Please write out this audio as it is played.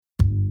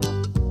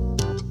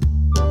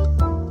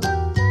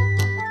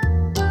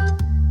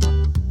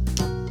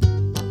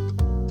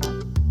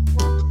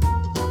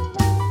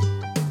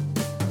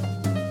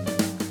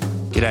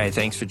G'day,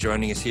 thanks for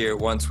joining us here at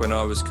Once When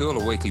I Was Cool,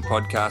 a weekly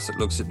podcast that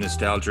looks at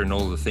nostalgia and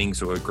all the things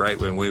that were great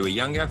when we were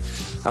younger.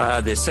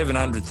 There's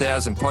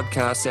 700,000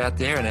 podcasts out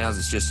there and ours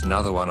is just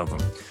another one of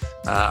them.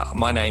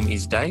 My name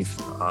is Dave.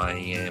 I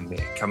am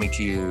coming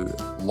to you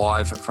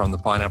live from the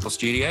Pineapple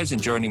Studios,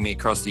 and joining me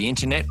across the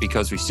internet,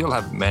 because we still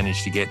haven't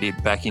managed to get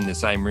it back in the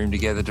same room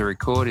together to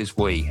record, is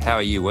Wee. How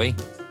are you, Wee?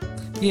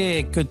 Yeah,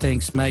 good,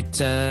 thanks, mate.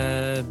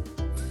 Same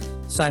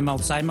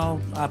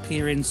old up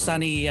here in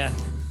sunny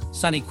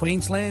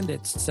Queensland.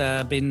 It's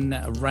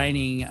been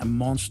raining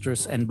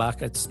monstrous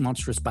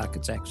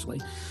buckets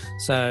actually.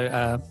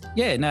 So,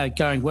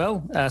 going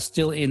well.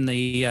 Still in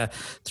the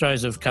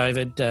throes of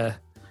COVID.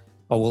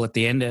 At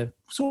the end,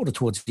 sort of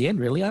towards the end,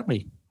 really, aren't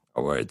we?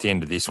 Oh, we're at the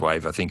end of this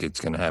wave. I think it's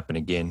going to happen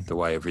again, the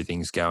way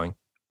everything's going.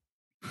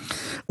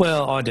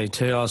 Well, I do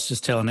too. I was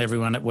just telling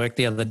everyone at work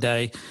the other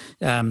day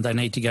they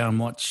need to go and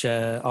watch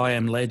I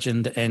Am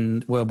Legend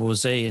and World War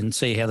Z and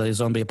see how the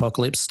zombie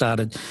apocalypse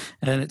started.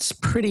 And it's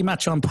pretty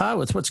much on par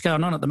with what's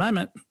going on at the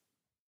moment.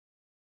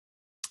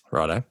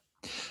 Righto.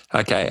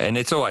 Okay, and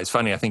it's always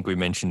funny. I think we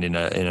mentioned in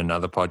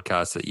another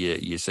podcast that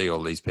you see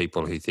all these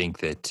people who think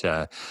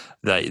that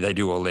they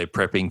do all their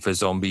prepping for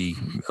zombie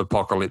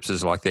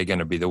apocalypses like they're going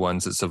to be the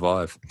ones that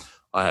survive.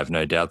 I have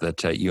no doubt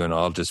that you and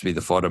I'll just be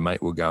the fodder,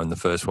 mate. We'll go in the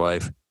first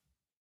wave.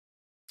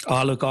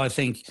 Oh, look, I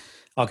think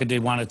I could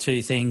do one or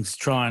two things,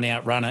 try and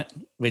outrun it,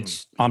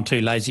 which I'm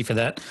too lazy for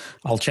that.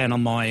 I'll channel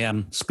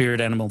my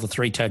spirit animal, the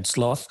three-toed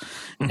sloth,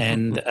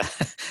 and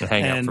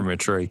hang up from a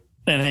tree.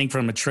 And hang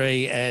from a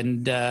tree.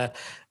 And,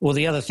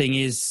 the other thing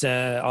is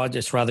I'd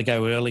just rather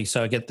go early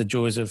so I get the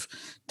joys of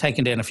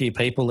taking down a few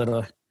people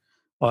that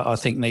I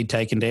think need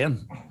taken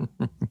down.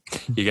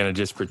 You're going to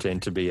just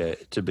pretend to be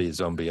a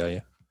zombie, are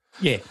you?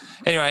 Yeah.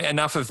 Anyway,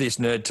 enough of this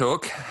nerd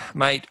talk.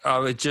 Mate,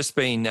 I've just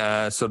been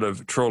sort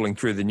of trawling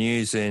through the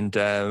news and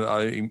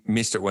I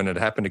missed it when it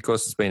happened. Of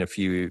course, it's been a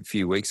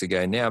few weeks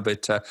ago now,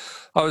 but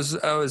I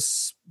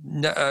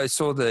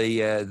saw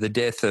the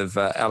death of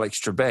Alex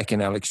Trebek,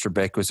 and Alex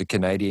Trebek was a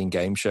Canadian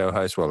game show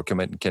host, a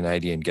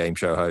Canadian game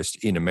show host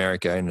in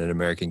America, in an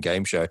American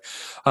game show,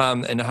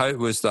 and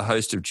was the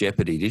host of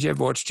Jeopardy. Did you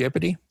ever watch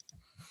Jeopardy?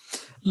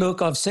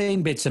 Look, I've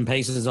seen bits and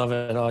pieces of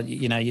it.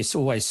 You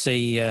always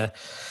see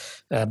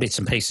bits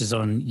and pieces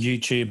on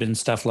YouTube and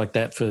stuff like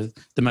that for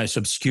the most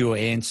obscure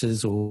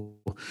answers or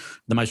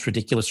the most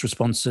ridiculous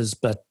responses.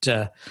 But,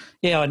 I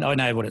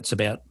know what it's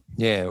about.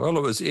 Yeah, well,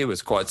 it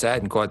was quite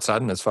sad and quite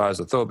sudden as far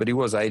as I thought, but he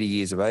was 80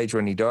 years of age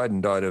when he died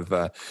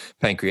of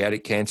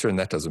pancreatic cancer, and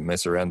that doesn't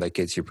mess around. That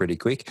gets you pretty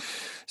quick.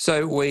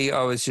 So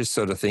I was just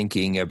sort of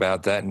thinking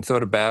about that and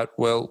thought about,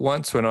 well,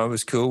 once when I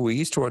was cool, we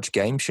used to watch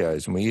game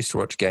shows, and we used to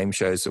watch game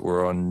shows that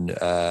were on,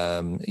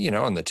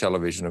 on the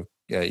television of,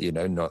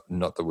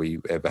 not that we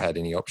ever had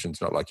any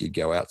options, not like you'd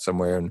go out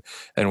somewhere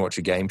and watch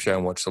a game show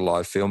and watch the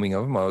live filming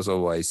of them. I was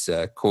always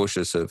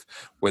cautious of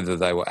whether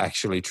they were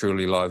actually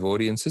truly live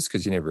audiences,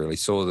 because you never really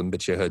saw them,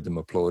 but you heard them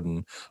applaud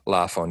and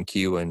laugh on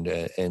cue and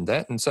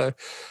that. And so,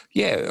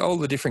 all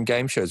the different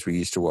game shows we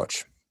used to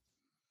watch.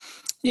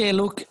 Yeah,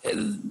 look,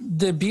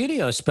 the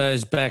beauty, I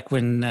suppose, back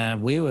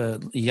when we were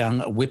young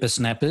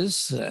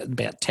whippersnappers,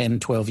 about 10,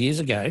 12 years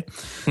ago,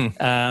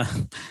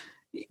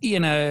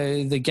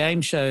 the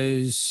game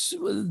shows,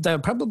 they were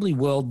probably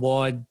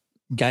worldwide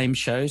game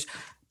shows,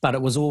 but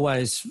it was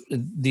always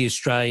the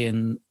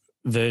Australian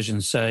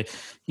version. So,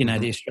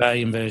 the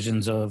Australian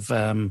versions of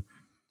Wheel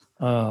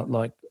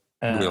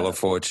of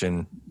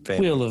Fortune,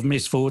 Wheel of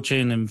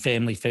Misfortune and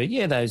Family Feud.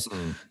 Yeah, those.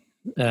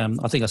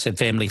 I think I said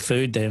Family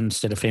Food there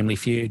instead of Family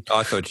Feud.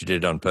 I thought you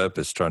did it on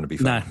purpose, trying to be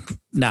funny.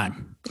 No,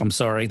 I'm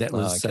sorry. That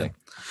was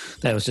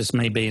that was just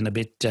me being a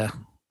bit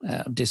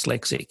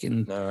dyslexic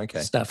and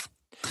stuff.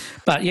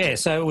 But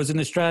so it was an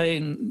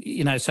Australian,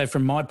 so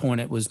from my point,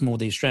 it was more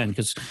the Australian,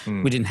 because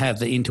we didn't have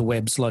the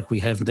interwebs like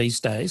we have these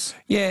days.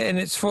 Yeah, and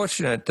it's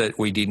fortunate that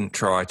we didn't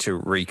try to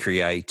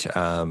recreate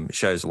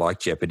shows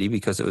like Jeopardy,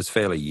 because it was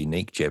fairly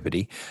unique,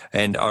 Jeopardy.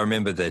 And I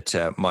remember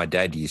that my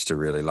dad used to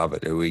really love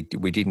it. We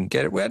didn't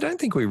get it. I don't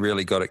think we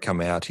really got it come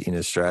out in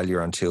Australia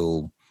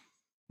until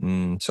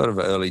sort of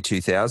early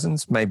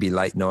 2000s, maybe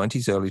late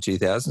 90s, early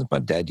 2000s.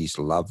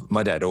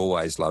 My dad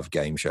always loved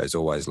game shows,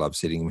 always loved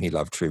sitting. He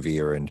loved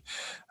trivia and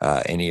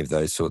any of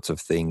those sorts of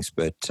things.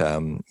 But,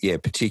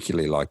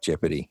 particularly like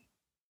Jeopardy.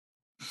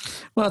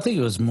 Well, I think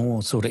it was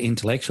more sort of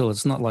intellectual.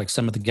 It's not like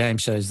some of the game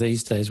shows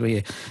these days where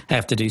you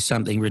have to do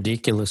something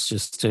ridiculous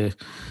just to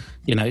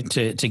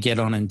get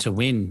on and to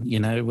win,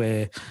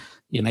 where,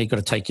 you've got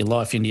to take your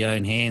life into your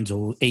own hands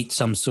or eat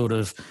some sort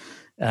of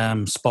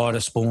spider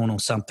spawn or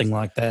something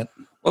like that.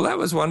 Well, that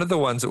was one of the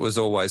ones that was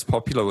always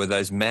popular, were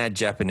those mad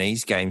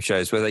Japanese game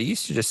shows where they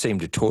used to just seem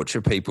to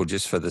torture people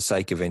just for the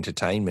sake of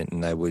entertainment,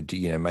 and they would,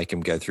 make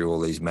them go through all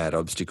these mad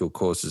obstacle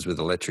courses with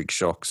electric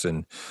shocks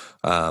and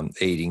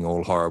eating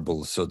all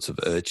horrible sorts of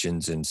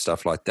urchins and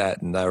stuff like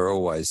that, and they were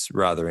always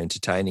rather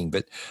entertaining.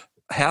 But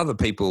how the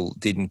people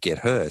didn't get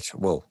hurt,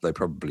 well, they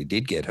probably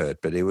did get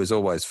hurt, but it was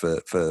always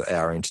for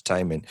our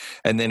entertainment.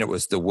 And then it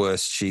was the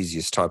worst,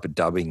 cheesiest type of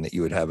dubbing that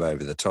you would have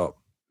over the top.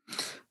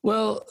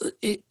 Well,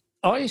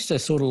 I used to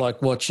sort of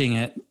like watching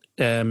it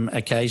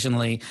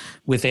occasionally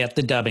without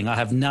the dubbing. I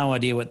have no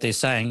idea what they're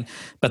saying,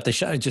 but the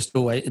show just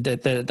always,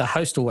 the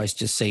host always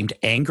just seemed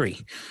angry.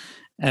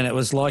 And it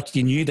was like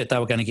you knew that they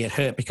were going to get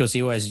hurt because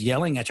he was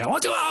yelling at you.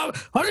 And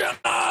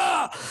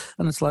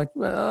it's like,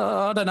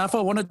 well, I don't know if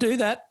I want to do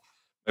that.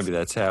 Maybe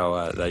that's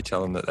how they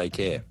tell them that they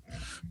care.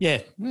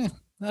 Yeah.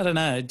 I don't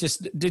know.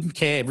 Just didn't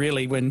care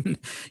really when,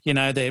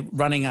 they're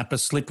running up a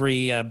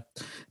slippery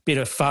bit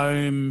of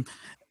foam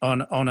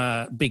on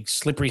a big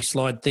slippery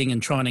slide thing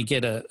and trying to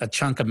get a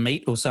chunk of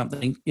meat or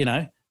something.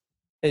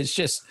 It's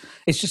just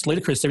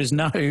ludicrous. There is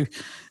no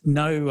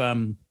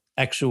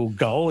actual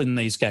goal in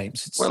these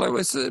games. Well, it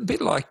was a bit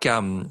like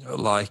what's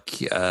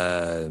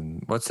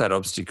that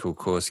obstacle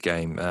course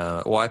game?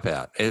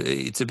 Wipeout.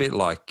 It's a bit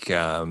like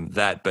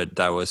that, but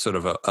they were sort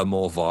of a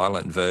more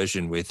violent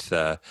version with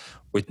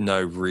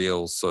no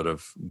real sort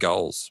of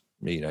goals.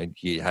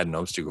 You had an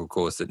obstacle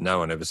course that no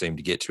one ever seemed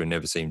to get to and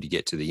never seemed to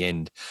get to the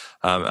end.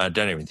 I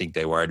don't even think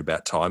they're worried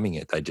about timing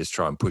it. They just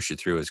try and push it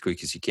through as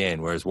quick as you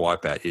can, whereas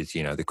Wipeout is,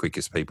 the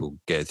quickest people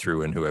go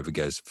through and whoever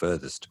goes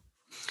furthest.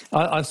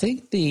 I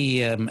think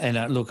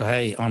look,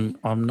 hey, I'm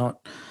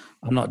not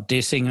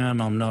dissing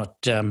them. I'm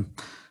not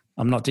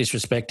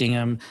disrespecting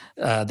them,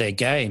 their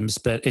games,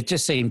 but it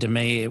just seemed to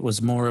me it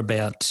was more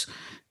about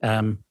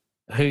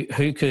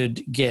who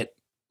could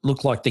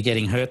look like they're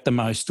getting hurt the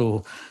most,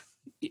 or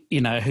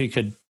who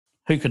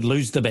could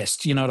lose the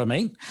best. You know what I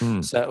mean?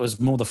 So it was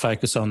more the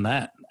focus on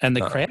that, and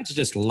the crowds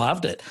just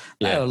loved it.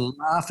 They were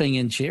laughing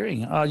and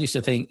cheering. I used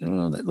to think,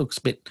 that looks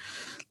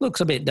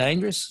a bit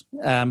dangerous,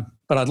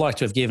 but I'd like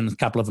to have given a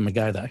couple of them a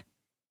go though.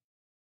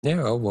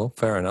 Yeah, well,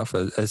 fair enough,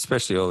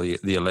 especially all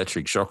the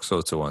electric shock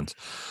sorts of ones.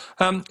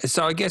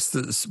 So I guess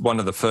that's one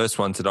of the first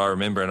ones that I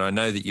remember, and I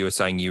know that you were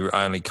saying you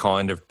only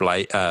kind of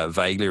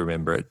vaguely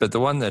remember it, but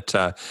the one that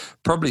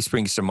probably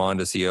springs to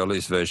mind as the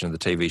earliest version of the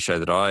TV show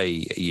that I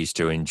used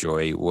to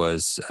enjoy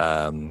was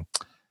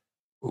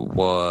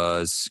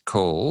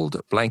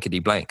called Blankety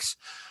Blanks.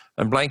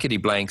 And Blankety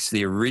Blanks,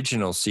 the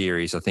original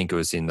series, I think it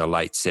was in the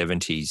late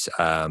 70s,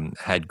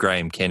 had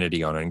Graham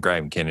Kennedy on it. And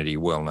Graham Kennedy,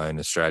 well-known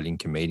Australian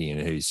comedian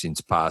who's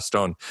since passed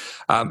on,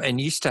 and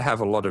used to have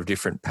a lot of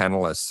different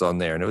panellists on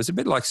there. And it was a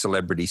bit like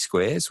Celebrity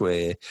Squares,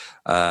 where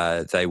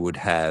they would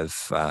have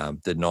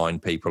the 9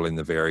 people in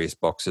the various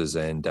boxes.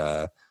 And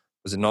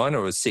was it 9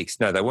 or was it 6?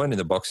 No, they weren't in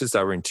the boxes.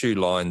 They were in two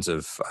lines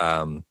of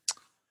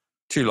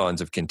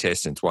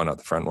contestants, one at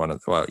the front, one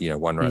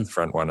right at the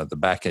front, one at the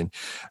back, and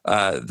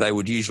they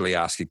would usually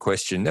ask a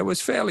question that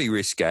was fairly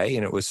risque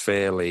and it was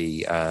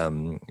fairly,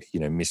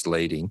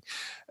 misleading,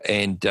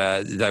 and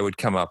they would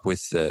come up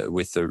with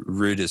the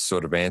rudest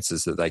sort of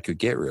answers that they could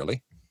get,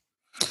 really.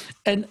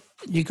 And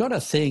you got to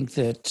think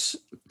that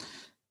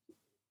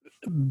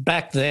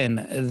back then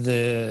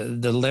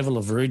the level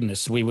of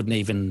rudeness we wouldn't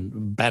even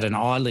bat an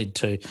eyelid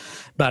to,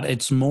 but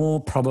it's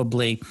more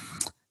probably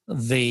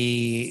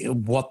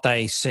what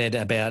they said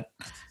about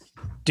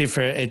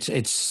different.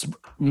 It's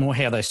more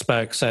how they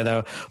spoke. So they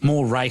were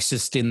more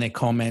racist in their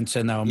comments,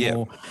 and they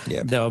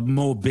were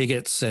more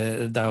bigots.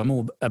 They were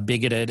more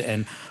bigoted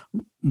and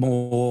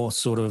more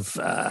sort of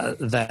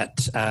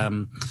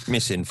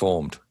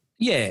misinformed.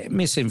 Yeah,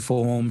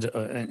 misinformed,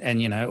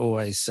 and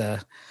always.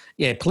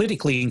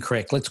 Politically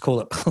incorrect. Let's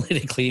call it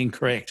politically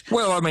incorrect.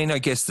 Well, I mean, I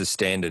guess the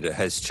standard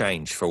has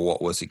changed for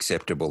what was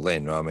acceptable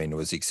then. I mean, it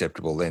was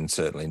acceptable then,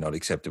 certainly not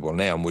acceptable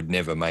now, and would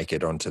never make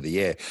it onto the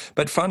air.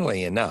 But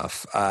funnily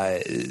enough,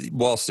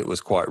 whilst it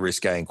was quite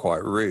risque and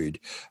quite rude,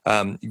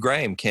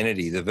 Graham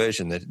Kennedy,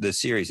 the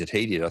series that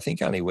he did, I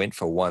think only went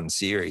for one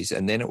series,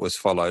 and then it was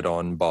followed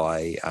on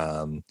by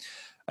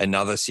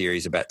another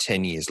series about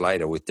 10 years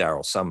later with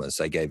Daryl Summers.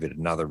 They gave it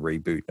another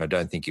reboot. I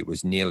don't think it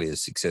was nearly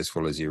as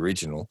successful as the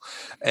original.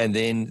 And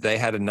then they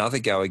had another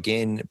go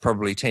again,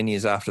 probably 10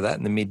 years after that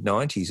in the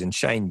mid-90s. And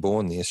Shane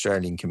Bourne, the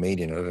Australian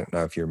comedian, I don't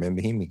know if you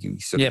remember him, he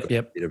sort of got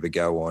a bit of a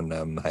go on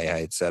Hey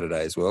Hey It's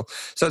Saturday as well.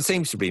 So it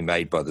seems to be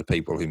made by the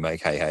people who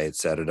make Hey Hey It's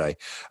Saturday.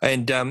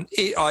 And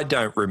I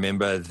don't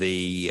remember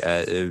the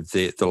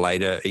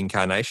later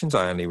incarnations.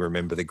 I only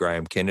remember the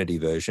Graham Kennedy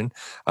version.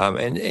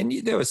 And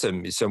there were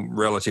some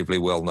relatively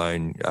well-known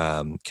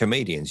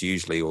comedians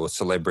usually, or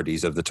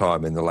celebrities of the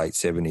time in the late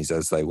 70s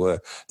as they were,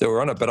 that were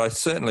on it. But I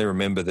certainly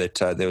remember that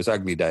there was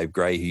Ugly Dave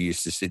Gray, who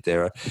used to sit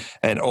there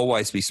and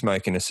always be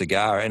smoking a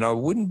cigar, and I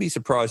wouldn't be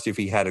surprised if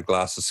he had a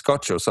glass of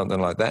scotch or something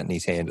like that in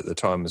his hand at the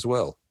time as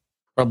well.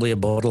 Probably a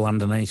bottle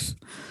underneath,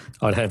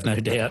 I'd have no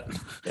doubt.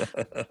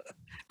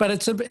 But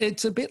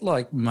it's a bit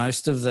like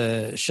most of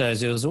the shows.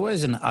 There was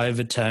always an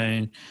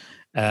overtone.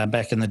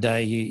 Back in the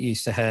day, you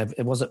used to have,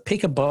 was it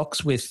Pick a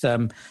Box with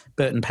Bert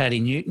and Patty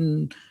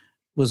Newton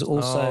was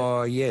also...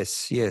 Oh,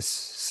 yes,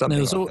 something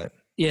like that.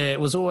 Yeah, it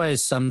was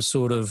always some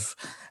sort of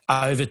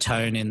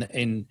overtone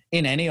in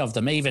any of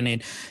them, even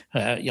in,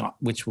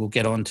 which we'll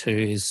get on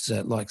to, is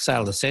like Sale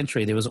of the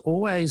Century. There was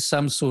always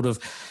some sort of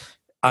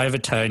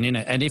overtone in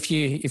it. And if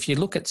you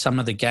look at some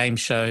of the game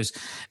shows,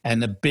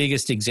 and the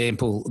biggest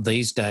example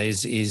these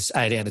days is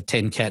 8 out of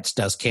 10 Cats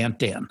does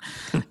Countdown.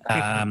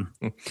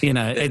 You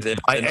know,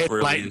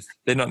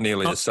 they're not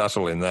nearly as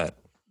subtle in that.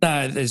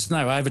 No, there's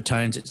no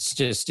overtones. It's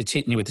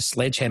hitting you with a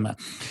sledgehammer.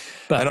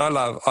 But, and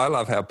I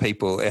love how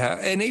people,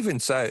 and even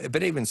so,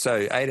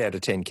 8 out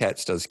of 10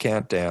 Cats does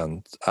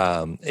Countdown.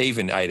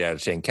 Even 8 out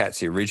of 10 Cats,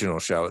 the original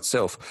show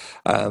itself.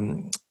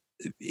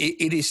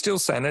 It is still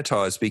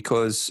sanitized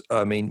because,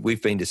 I mean,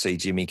 we've been to see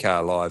Jimmy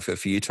Carr live a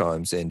few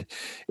times, and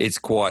it's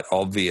quite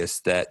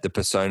obvious that the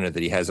persona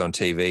that he has on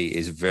TV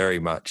is very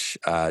much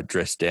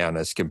dressed down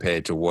as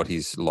compared to what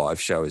his live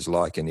show is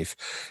like. And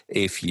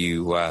if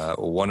you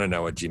want to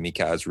know what Jimmy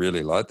Carr is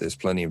really like, there's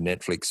plenty of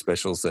Netflix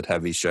specials that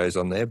have his shows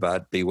on there,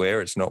 but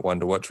beware, it's not one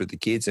to watch with the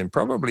kids, and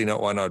probably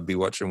not one I'd be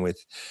watching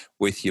with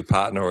your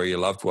partner or your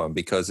loved one,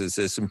 because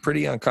there's some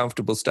pretty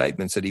uncomfortable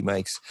statements that he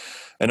makes.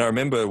 And I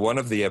remember one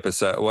of the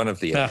episodes,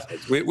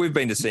 we've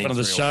been to see one of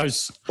the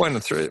shows.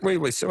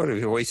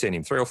 We've seen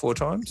him 3 or 4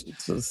 times.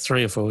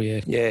 3 or 4, yeah.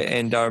 Yeah,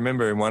 and I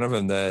remember in one of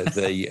them,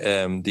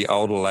 the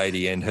older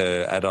lady and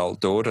her adult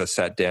daughter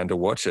sat down to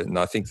watch it, and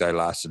I think they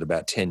lasted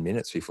about 10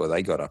 minutes before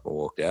they got up and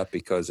walked out,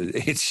 because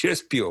it's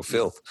just pure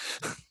filth.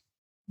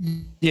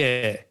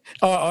 Yeah,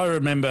 I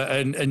remember,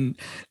 and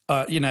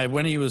you know,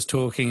 when he was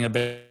talking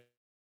about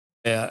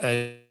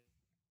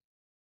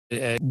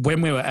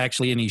when we were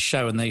actually in his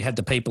show and they had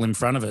the people in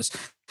front of us,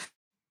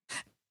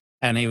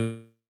 and he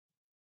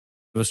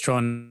was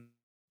trying,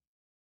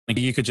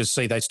 you could just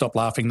see they stopped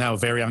laughing. They were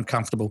very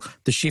uncomfortable.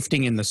 The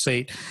shifting in the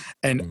seat,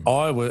 and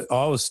I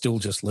was still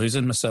just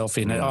losing myself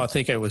in it. I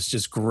think it was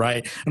just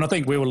great, and I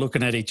think we were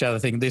looking at each other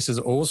thinking this is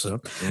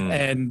awesome,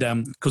 and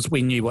because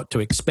we knew what to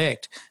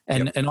expect,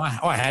 and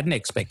I had an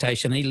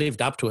expectation. He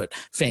lived up to it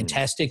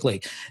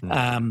fantastically,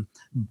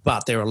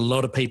 but there are a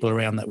lot of people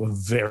around that were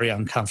very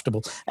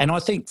uncomfortable, and I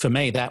think for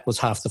me that was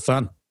half the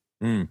fun.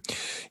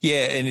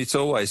 Yeah, and it's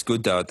always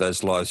good, though, at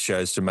those live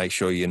shows to make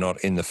sure you're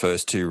not in the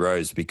first 2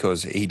 rows,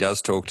 because he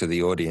does talk to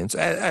the audience,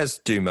 as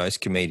do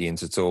most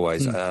comedians. It's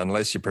always,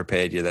 unless you're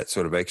prepared, you're that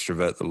sort of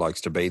extrovert that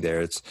likes to be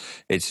there,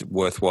 it's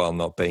worthwhile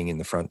not being in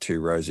the front 2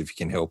 rows if you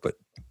can help it.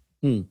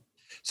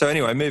 So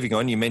anyway, moving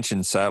on, you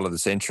mentioned Sale of the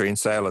Century, and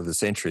Sale of the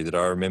Century that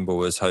I remember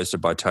was hosted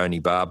by Tony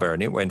Barber,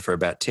 and it went for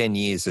about 10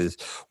 years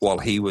while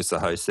he was the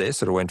host there.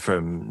 Sort of went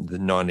from the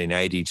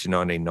 1980 to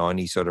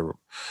 1990 sort of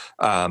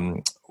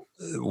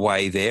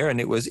way there, and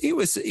it was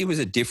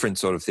a different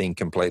sort of thing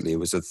completely. It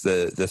was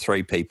the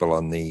 3 people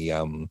on the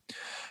on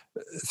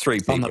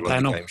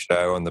the game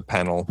show, on the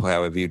panel,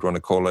 however you'd want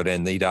to call it,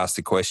 and they'd ask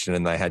the question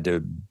and they had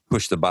to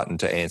push the button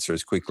to answer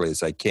as quickly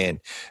as they can.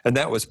 And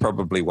that was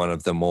probably one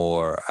of the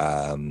more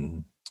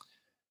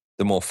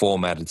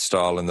formatted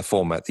style, and the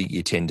format that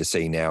you tend to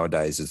see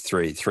nowadays is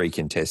three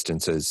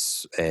contestants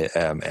as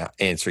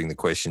answering the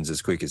questions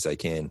as quick as they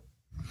can.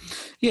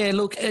 Yeah,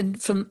 look,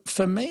 and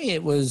for me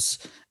it was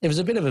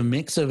a bit of a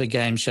mix of a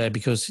game show,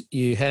 because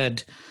you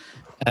had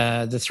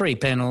the 3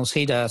 panels.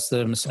 He'd ask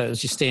them, so it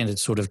was your standard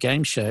sort of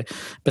game show.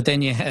 But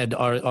then you had,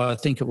 I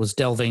think it was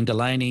Delvine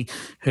Delaney,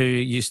 who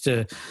used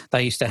to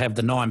have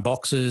the 9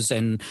 boxes,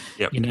 and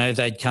you know,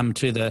 they'd come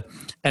to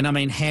and I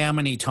mean, how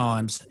many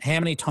times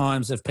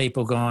have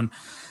people gone,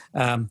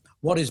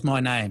 what is my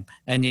name?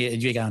 And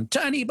you're going,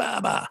 Tony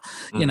Barber,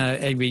 you know,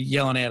 and you're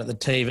yelling out at the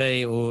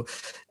TV, or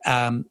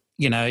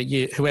you know,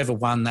 whoever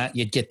won that,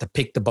 you'd get to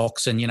pick the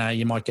box, and, you know,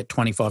 you might get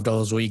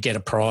 $25 or you get a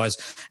prize,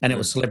 and it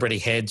was celebrity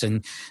heads,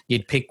 and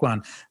you'd pick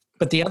one.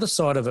 But the other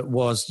side of it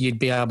was you'd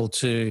be able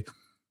to,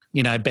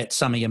 you know, bet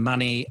some of your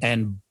money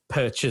and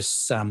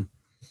purchase,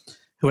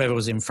 whoever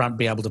was in front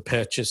be able to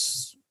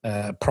purchase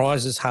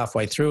prizes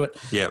halfway through it.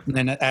 Yep. And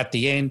then at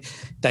the end,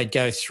 they'd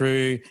go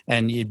through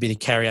and you'd be the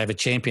carryover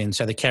champion.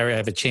 So the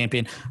carryover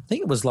champion, I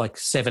think it was like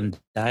 7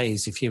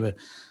 days if you were...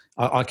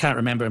 I can't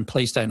remember, and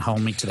please don't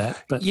hold me to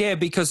that. But yeah,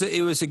 because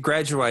it was a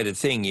graduated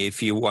thing.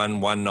 If you won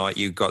one night,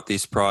 you got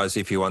this prize.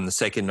 If you won the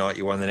second night,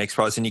 you won the next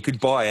prize. And you could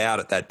buy out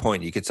at that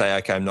point. You could say,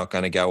 okay, I'm not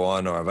going to go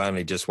on, or I've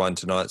only just won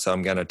tonight, so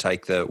I'm going to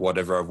take the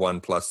whatever I've won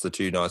plus the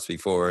 2 nights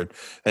before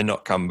and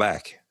not come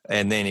back.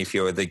 And then if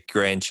you're the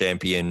grand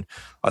champion,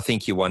 I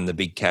think you won the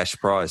big cash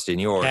prize,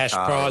 didn't you? Or cash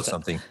prize or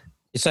something.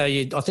 So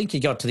I think you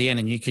got to the end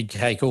and you could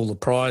take all the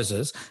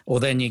prizes, or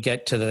then you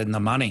get to the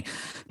money.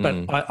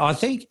 But I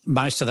think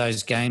most of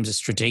those games are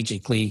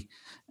strategically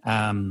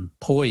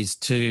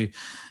poised to,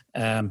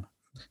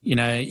 you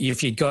know,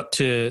 if you got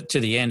to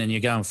the end and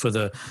you're going for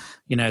the,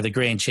 you know, the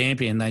grand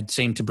champion, they'd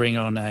seem to bring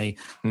on a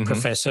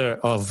professor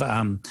of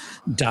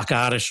duck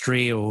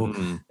artistry or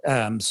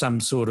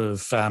some sort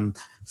of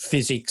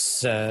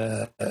physics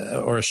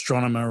or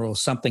astronomer or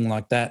something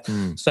like that.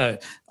 So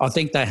I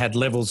think they had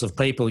levels of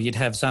people. You'd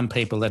have some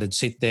people that would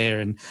sit there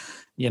and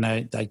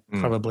they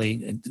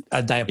probably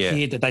they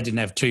appeared that they didn't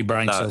have two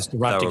brain cells to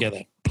rub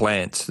together.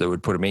 Plants that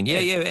would put them in. Yeah.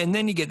 And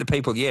then you get the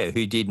people,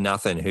 who did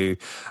nothing, who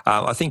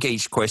I think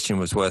each question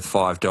was worth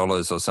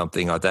 $5 or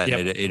something like that. Yep.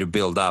 And it'd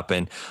build up.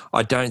 And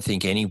I don't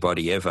think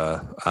anybody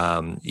ever,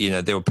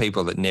 there were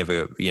people that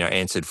never,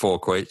 answered 4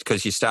 questions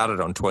because you started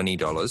on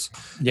 $20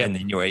 and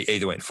then you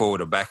either went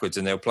forward or backwards.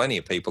 And there were plenty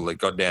of people that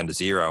got down to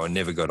 0 and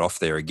never got off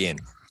there again.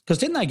 Because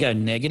didn't they go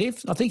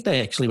negative? I think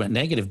they actually went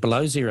negative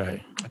below 0.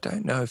 I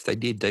don't know if they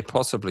did. They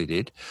possibly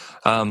did.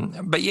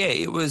 But yeah,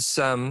 it was.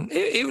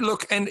 It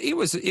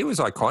was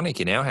iconic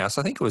in our house.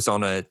 I think it was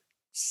on at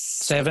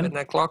 7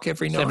 o'clock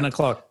every night. 7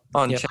 o'clock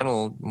on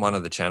one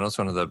of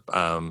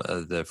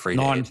the free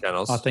 9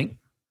 channels. I think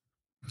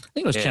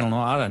it was Channel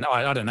 9.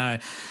 I don't know.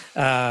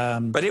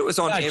 But it was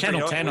on every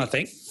Channel night. 10, I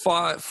think.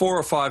 4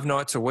 or 5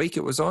 nights a week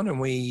it was on, and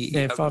we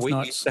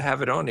used to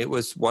have it on. It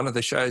was one of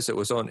the shows that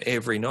was on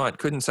every night.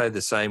 Couldn't say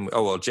the same.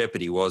 Oh, well,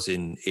 Jeopardy was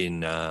in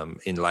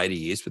later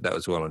years, but that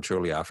was well and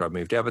truly after I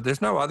moved out. But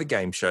there's no other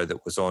game show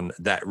that was on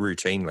that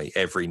routinely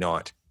every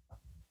night.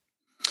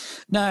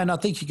 No, and I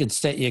think you could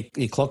set your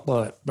clock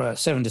by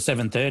 7 to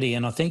 7:30,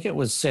 and I think it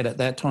was set at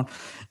that time.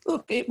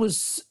 Look, it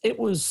was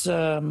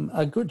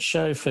a good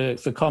show for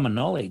common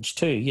knowledge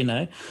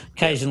too.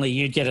 Occasionally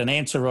you'd get an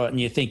answer right,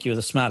 and you think you're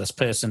the smartest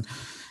person,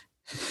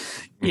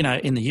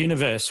 in the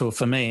universe. Or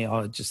for me,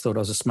 I just thought I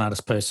was the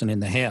smartest person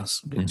in the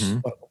house, which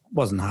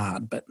wasn't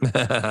hard, but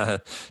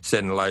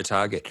setting a low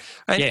target.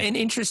 And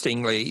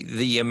interestingly,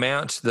 the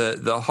amount,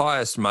 the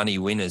highest money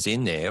winners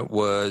in there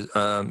were,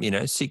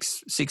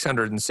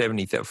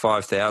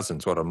 675,000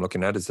 is what I'm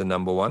looking at as the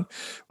number one.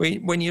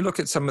 When you look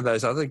at some of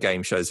those other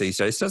game shows these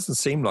days, it doesn't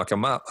seem like a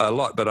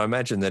lot, but I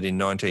imagine that in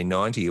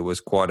 1990 it was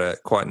quite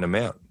an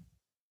amount.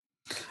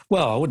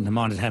 Well, I wouldn't have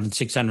minded having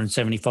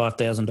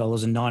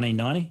 $675,000 in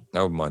 1990.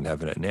 I wouldn't mind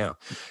having it now.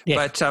 Yeah.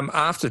 But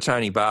after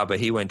Tony Barber,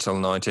 he went till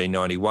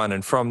 1991,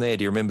 and from there,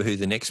 do you remember who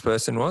the next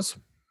person was?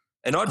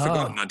 And I'd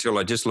forgotten until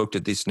I just looked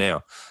at this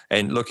now,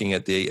 and looking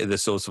at the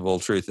source of all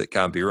truth that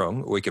can't be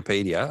wrong,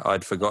 Wikipedia,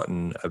 I'd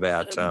forgotten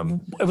about...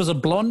 it was a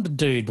blonde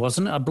dude,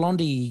 wasn't it? A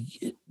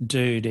blondie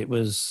dude. It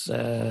was,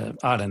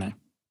 I don't know.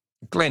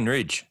 Glenn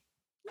Ridge.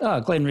 Oh,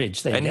 Glenn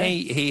Ridge. There and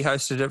he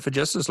hosted it for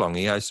just as long.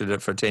 He hosted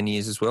it for 10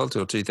 years as well,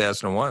 till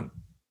 2001.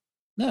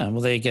 No,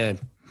 well, there you go.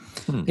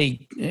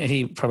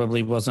 He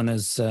probably wasn't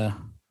as...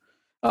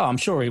 I'm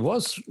sure he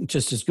was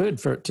just as good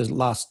for it to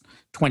last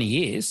 20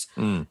 years.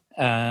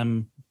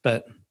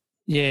 But,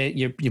 yeah,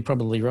 you're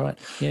probably right,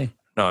 yeah.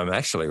 No, I'm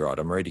actually right.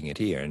 I'm reading it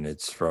here, and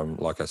it's from,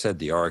 like I said,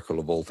 the Oracle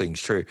of All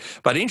Things True.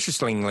 But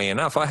interestingly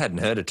enough, I hadn't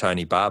heard of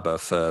Tony Barber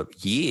for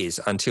years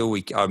until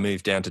I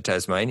moved down to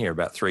Tasmania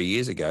about 3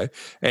 years ago,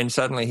 and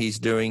suddenly he's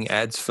doing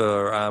ads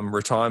for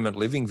retirement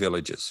living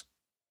villages.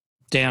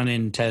 Down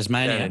in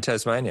Tasmania? Down in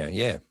Tasmania,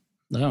 yeah.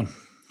 Oh,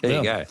 there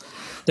you go.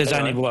 There's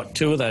only,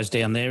 2 of those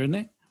down there, isn't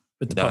there?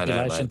 With the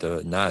population?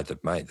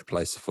 Mate, the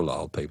place is full of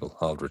old people,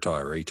 old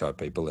retiree type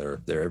people.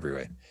 They're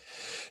everywhere.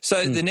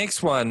 So the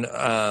next one,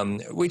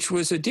 which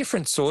was a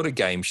different sort of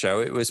game show,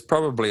 it was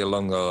probably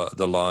along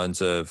the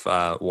lines of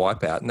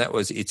Wipeout, and that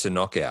was It's a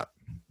Knockout.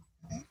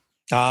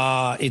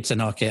 It's a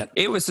Knockout.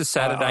 It was a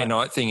Saturday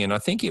night thing, and I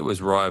think it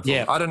was rival.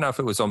 Yeah. I don't know if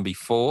it was on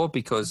before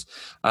because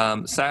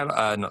not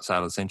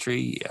Sailor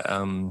Century.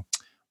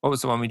 What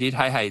was the one we did?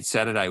 Hey, It's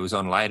Saturday was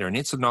on later, and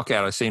It's a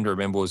Knockout, I seem to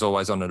remember, was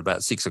always on at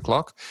about 6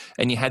 o'clock,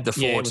 and you had the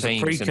 4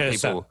 teams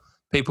and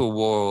people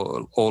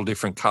wore all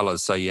different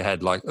colours, so you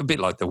had a bit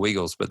like the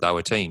Wiggles, but they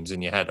were teams,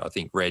 and you had, I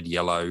think, red,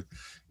 yellow,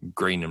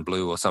 green and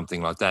blue or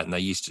something like that, and they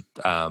used to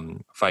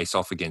face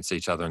off against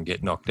each other and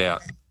get knocked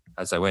out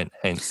as they went,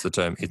 hence the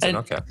term It's a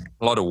Knockout.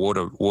 A lot of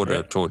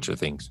water torture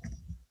things.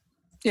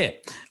 Yeah.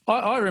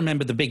 I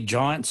remember the big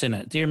giants in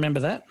it. Do you remember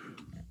that?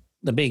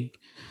 The big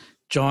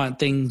giant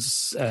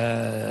things,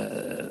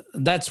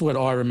 that's what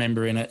I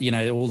remember in it,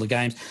 all the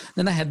games.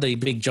 Then they had the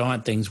big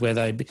giant things where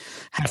they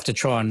have to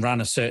try and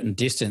run a certain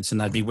distance, and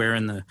they'd be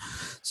wearing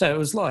so it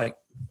was like,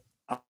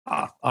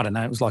 I don't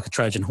know, it was like a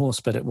Trojan horse,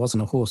 but it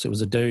wasn't a horse, it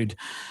was a dude.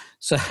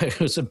 So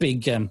it was a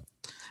big,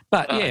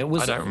 but yeah, it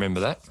was. I don't remember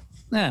that.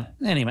 No,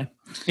 anyway.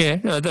 Yeah,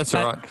 no, that's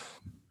all right.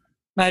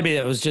 Maybe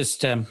it was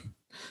just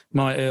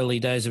my early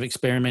days of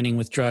experimenting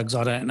with drugs,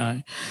 I don't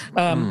know.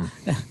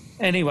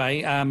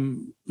 Anyway,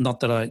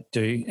 not that I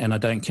do, and I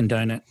don't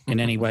condone it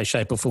in any way,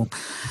 shape or form.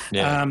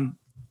 Yeah.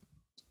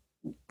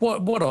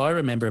 What I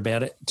remember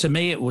about it, to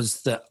me, it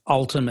was the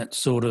ultimate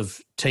sort of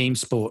team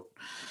sport.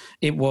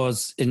 It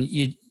was, and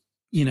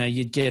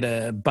you'd get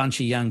a bunch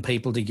of young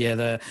people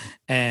together,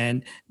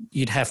 and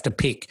you'd have to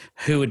pick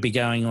who would be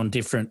going on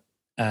different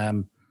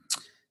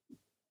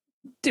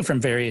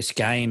various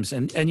games.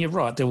 And you're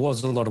right, there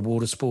was a lot of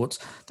water sports.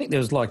 I think there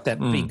was like that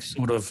big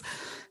sort of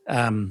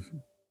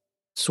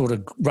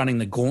running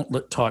the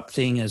gauntlet type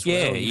thing as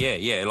well.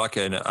 Yeah, like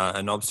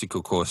an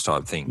obstacle course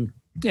type thing.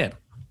 Yeah.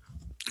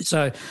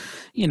 So,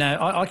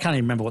 I can't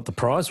even remember what the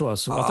prize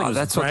was. I think it was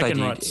that's what they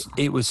did. Rights.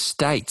 It was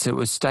states. It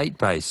was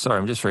state-based. Sorry,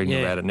 I'm just reading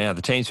about it now.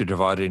 The teams were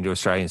divided into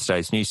Australian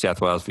states, New South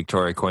Wales,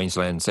 Victoria,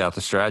 Queensland, and South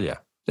Australia.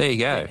 There you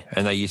go.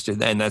 And they used to,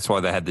 and that's why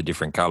they had the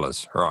different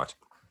colours, right?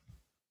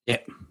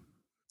 Yep.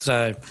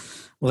 So,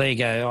 well, there you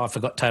go. I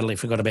totally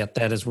forgot about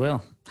that as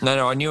well.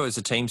 No, I knew it was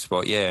a team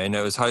sport, yeah, and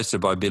it was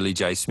hosted by Billy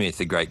J. Smith,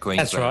 the great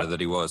Queenslander that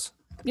he was.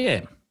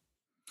 Yeah.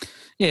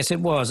 Yes, it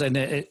was.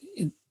 And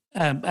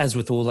as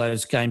with all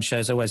those game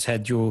shows, I always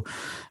had your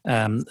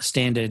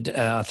standard,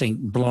 I think,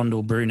 blonde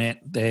or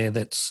brunette there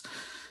that's,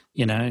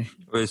 you know.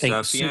 It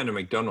was Fiona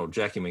McDonald,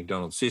 Jackie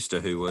McDonald's sister,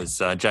 who was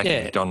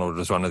Jackie McDonald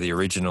was one of the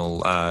original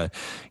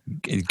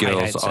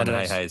girls on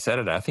Hey Hey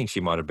Saturday. I think she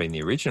might have been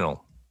the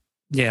original.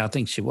 Yeah, I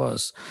think she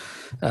was.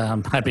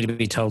 Happy to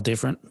be told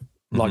different,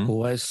 like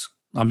always.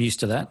 I'm used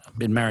to that. I've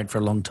been married for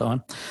a long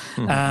time.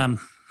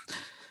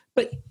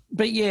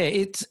 But yeah,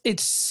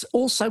 it's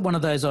also one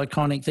of those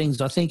iconic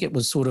things. I think it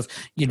was sort of,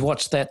 you'd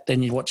watch that,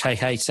 then you'd watch Hey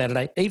Hey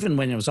Saturday. Even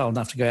when you was old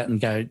enough to go out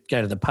and go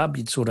to the pub,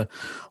 you'd sort of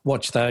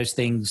watch those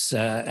things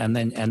and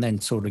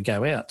then sort of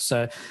go out.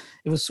 So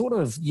it was sort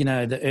of, you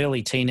know, the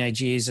early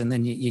teenage years, and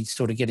then you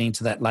sort of get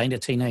into that later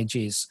teenage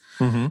years.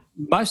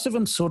 Most of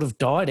them sort of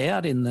died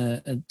out in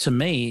to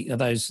me,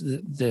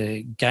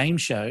 the game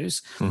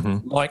shows,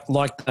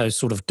 like those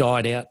sort of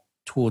died out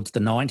towards the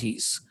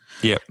 90s.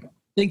 Yep.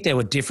 I think there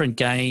were different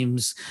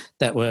games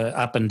that were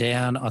up and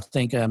down. I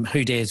think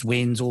Who Dares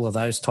Wins, all of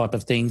those type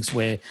of things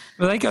where...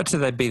 Well, they got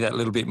to be that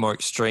little bit more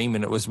extreme,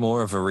 and it was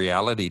more of a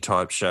reality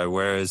type show,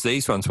 whereas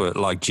these ones were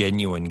like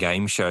genuine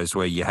game shows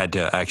where you had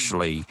to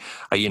actually,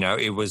 you know,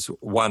 it was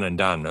one and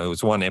done. It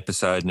was one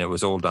episode and it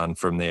was all done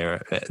from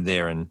there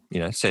and, you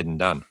know, said and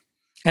done.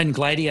 And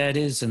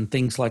Gladiators and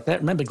things like that.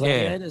 Remember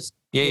Gladiators?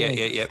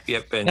 Yep.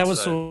 And that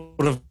was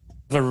sort of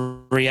a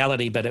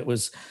reality, but it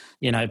was...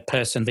 you know,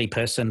 person v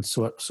person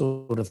sort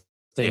of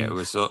thing. Yeah, it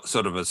was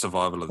sort of a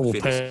survival of the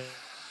fittest.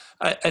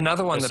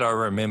 Another one that I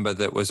remember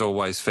that was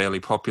always fairly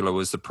popular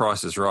was The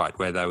Price is Right,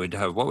 where they would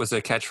have, what was their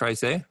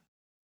catchphrase there?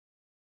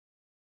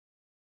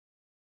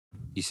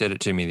 You said it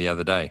to me the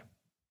other day.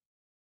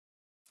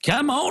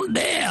 Come on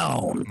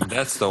down.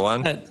 That's the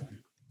one.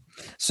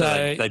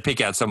 So they'd pick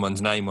out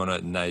someone's name on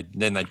it, and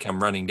then they'd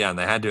come running down.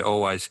 They had to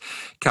always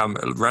come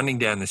running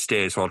down the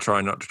stairs while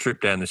trying not to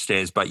trip down the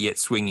stairs, but yet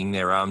swinging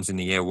their arms in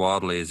the air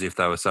wildly as if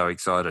they were so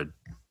excited.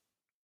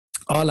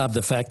 I love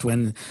the fact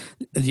when,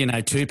 you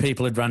know, two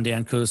people had run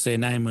down because their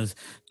name was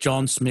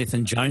John Smith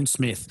and Joan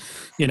Smith.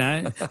 You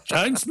know,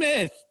 Joan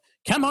Smith,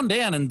 come on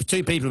down, and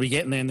two people would be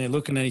getting there and they're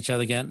looking at each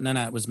other going, no,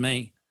 it was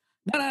me.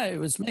 No, it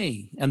was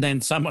me. And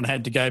then someone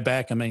had to go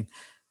back. I mean,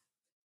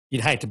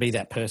 you'd hate to be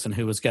that person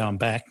who was going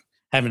back.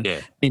 Haven't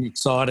been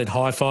excited,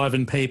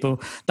 high-fiving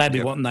people. They'd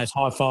be wanting those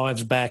high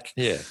fives back.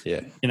 Yeah.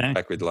 You know?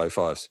 Back with low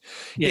fives.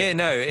 Yeah,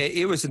 no,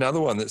 it was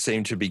another one that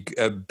seemed to be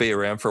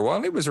around for a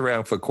while. It was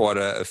around for quite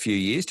a few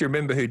years. Do you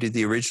remember who did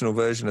the original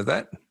version of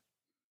that?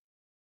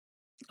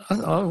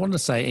 I want to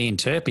say Ian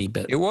Turpie,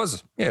 but... It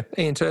was,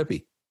 Ian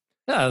Turpie.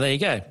 Oh, there you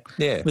go.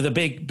 Yeah. With a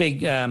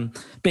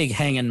big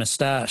hanging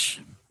moustache.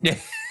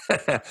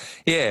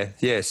 Yeah.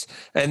 Yes.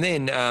 And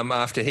then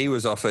after he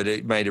was offered,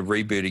 it made a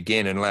reboot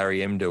again, and Larry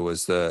Emdur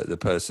was the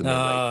person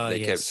that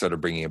they kept sort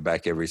of bringing him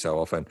back every so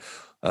often.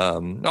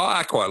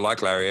 I quite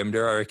like Larry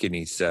Emdur. I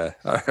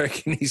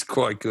reckon he's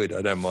quite good.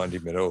 I don't mind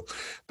him at all.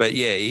 But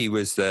yeah, he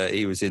was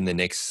in the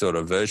next sort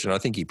of version. I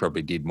think he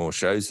probably did more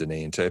shows than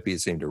Ian Turpie.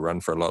 It seemed to run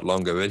for a lot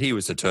longer, but he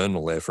was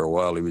eternal there for a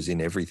while. He was in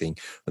everything.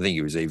 I think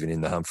he was even in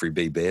the Humphrey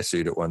B. Bear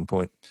suit at one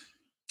point.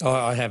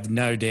 I have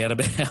no doubt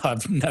about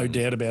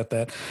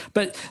that.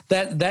 But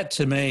that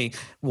to me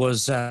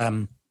was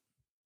a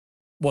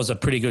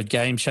pretty good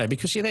game show,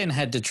 because you then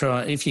had to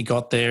try, if you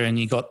got there and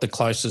you got the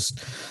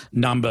closest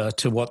number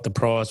to what the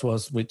prize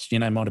was, which, you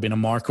know, might have been a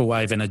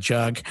microwave and a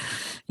jug.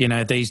 You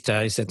know, these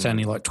days that's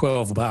only like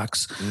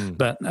 $12.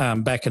 But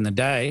back in the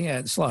day,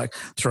 it's like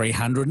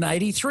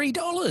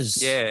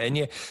 $383. Yeah,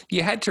 and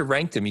you had to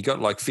rank them. You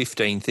got like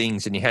 15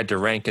 things and you had to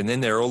rank, and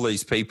then there are all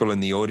these people in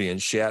the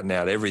audience shouting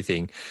out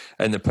everything,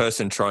 and the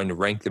person trying to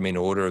rank them in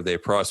order of their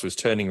price was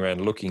turning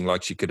around looking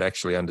like she could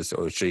actually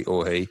understand, or she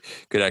or he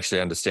could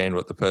actually understand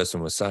what the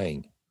person was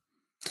saying.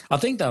 I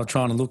think they were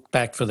trying to look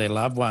back for their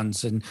loved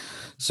ones, and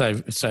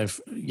so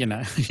you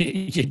know,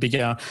 you'd be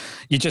going,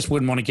 you just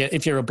wouldn't want to get,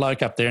 if you're a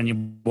bloke up there and your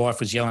wife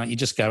was yelling, you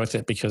just go with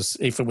it, because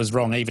if it was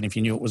wrong, even if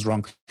you knew it was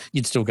wrong,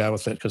 you'd still go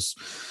with it because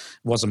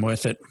it wasn't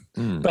worth it.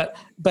 But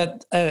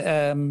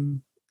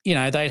you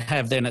know, they'd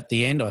have then at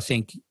the end, I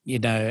think, you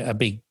know, a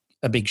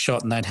big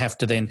shot, and they'd have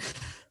to then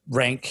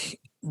rank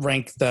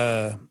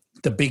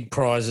the big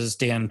prizes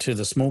down to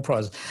the small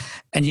prizes,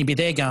 and you'd be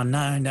there going,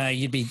 no,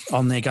 you'd be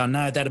on there going,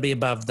 no, that'll be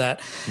above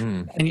that.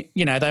 And,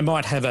 you know, they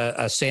might have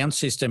a sound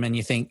system, and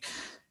you think,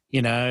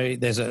 you know,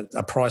 there's a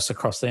price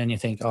across there, and you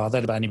think, oh,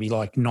 that'd only be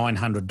like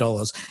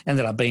 $900,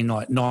 ended up being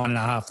like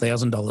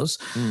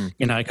 $9,500.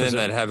 You know, because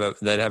then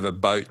they'd have a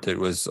boat that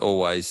was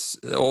always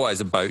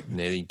a boat, and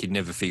you could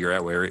never figure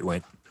out where it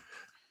went.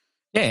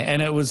 Yeah,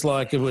 and it was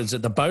at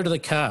the boat or the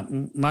car.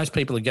 Most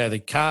people would go the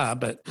car,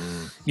 but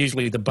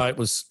usually the boat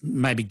was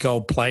maybe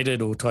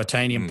gold-plated or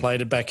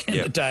titanium-plated back in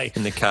the day.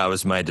 And the car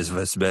was made of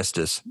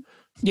asbestos.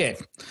 Yeah,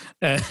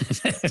 uh,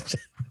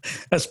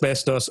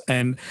 asbestos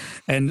and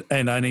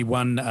only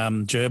one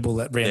gerbil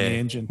that ran the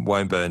engine.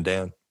 Won't burn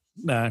down.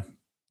 No,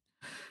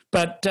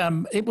 but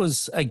it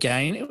was a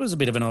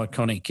bit of an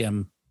iconic.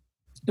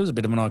 It was a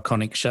bit of an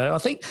iconic show. I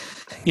think,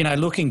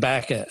 looking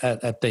back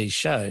at these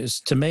shows,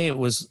 to me, it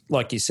was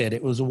like you said,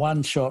 it was a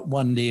one shot,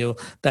 one deal.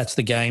 That's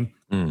the game.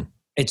 Mm.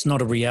 It's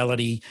not a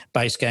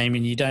reality-based game,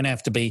 and you don't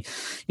have to be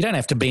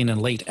an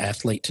elite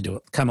athlete to do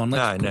it. Come on,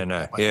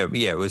 no. Yeah,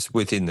 it was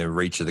within the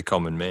reach of the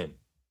common man.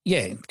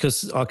 Yeah,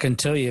 because I can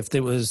tell you, if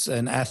there was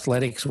an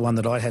athletics one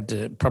that I had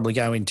to probably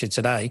go into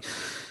today,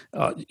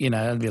 I'd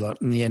be like,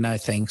 yeah, no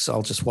thanks.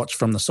 I'll just watch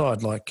from the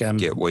side. Like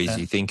get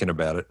wheezy thinking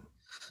about it.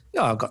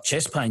 Yeah, I've got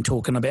chest pain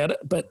talking about it,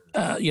 but,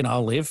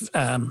 I'll live.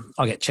 I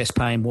get chest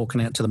pain walking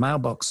out to the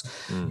mailbox.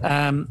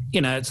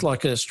 It's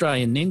like an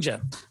Australian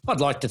ninja. I'd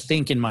like to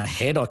think in my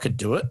head I could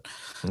do it.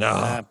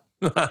 No.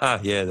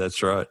 Yeah,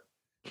 that's right.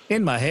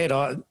 In my head,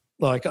 I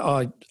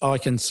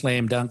can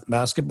slam dunk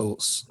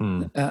basketballs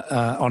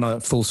on a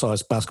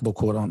full-size basketball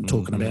court I'm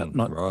talking about,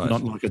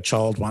 not like a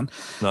child one.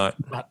 No.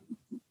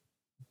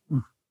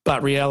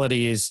 But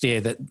reality is,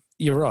 that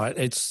you're right.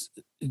 It's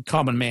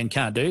common man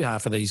can't do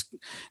half of these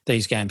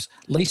games.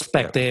 At least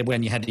back there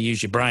when you had to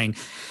use your brain,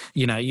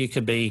 you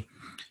could be,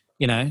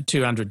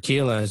 200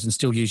 kilos and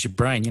still use your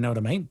brain. You know what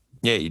I mean?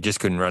 Yeah, you just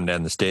couldn't run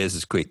down the stairs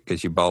as quick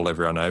because you bowl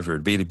everyone over.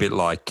 It'd be a bit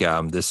like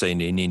the scene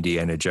in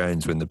Indiana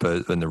Jones when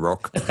the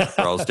rock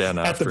rolls down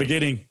at after the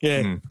beginning.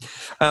 Yeah,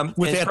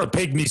 without the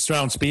pygmies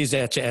throwing spears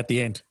at you at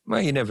the end.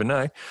 Well, you never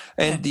know.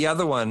 And the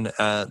other one,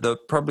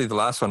 probably the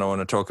last one I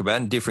want to talk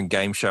about, and different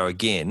game show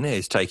again,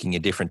 is taking a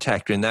different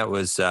tact, and that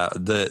was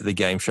the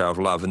game show of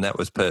love, and that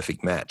was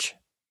Perfect Match.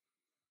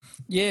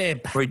 Yeah.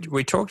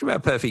 We talked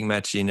about Perfect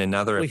Match in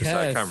another episode.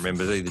 I can't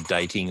remember, either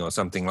dating or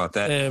something like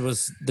that. It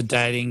was the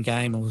dating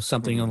game or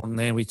something along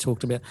there we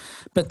talked about.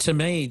 But to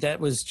me,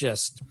 that was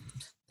just,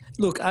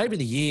 look, over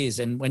the years,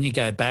 and when you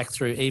go back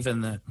through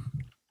even the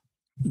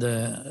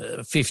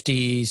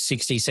 50s,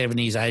 60s,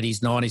 70s,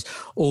 80s, 90s,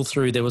 all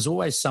through, there was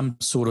always some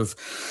sort of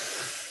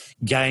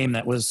game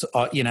that was,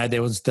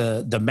 there was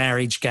the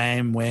marriage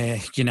game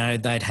where,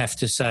 they'd have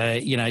to say,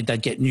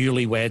 they'd get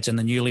newlyweds, and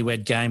the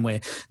newlywed game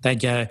where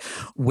they'd go,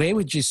 where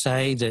would you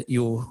say that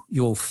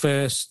your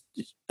first,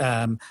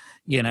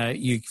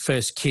 you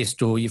first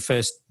kissed or you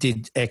first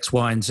did X,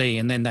 Y, and Z,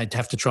 and then they'd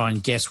have to try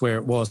and guess where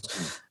it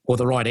was or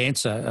the right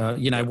answer.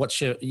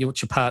 What's your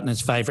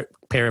partner's favourite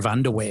pair of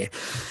underwear,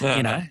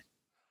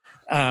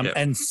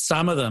 And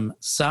some of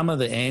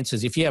the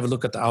answers, if you have a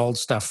look at the old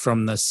stuff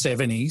from the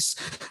 70s,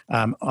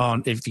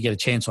 if you get a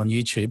chance on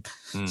YouTube,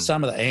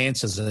 some of the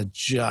answers are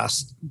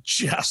just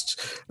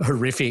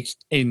horrific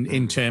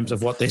in terms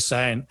of what they're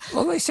saying.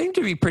 Well, they seem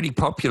to be pretty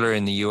popular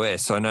in the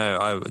US. I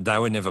know they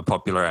were never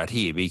popular out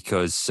here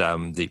because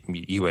the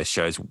US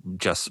shows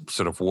just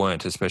sort of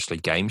weren't, especially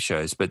game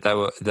shows. But they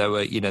were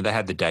they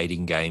had the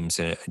dating games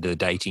and the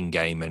dating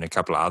game and a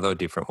couple of other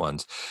different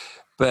ones.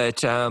 But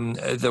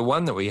the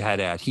one that we had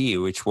out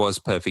here, which was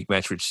Perfect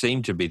Match, which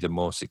seemed to be the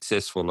more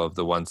successful of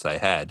the ones they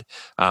had,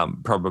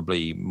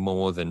 probably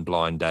more than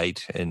Blind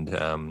Date and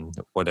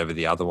whatever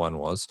the other one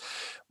was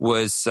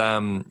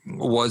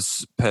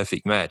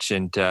Perfect Match.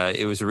 And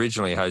it was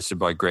originally hosted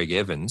by Greg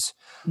Evans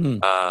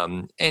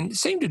and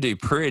seemed to do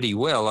pretty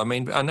well. I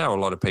mean, I know a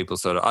lot of people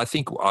I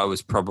think I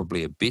was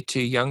probably a bit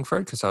too young for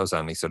it because I was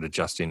only sort of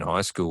just in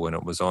high school when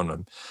it was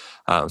on,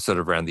 sort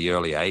of around the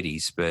early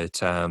 80s.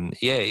 But,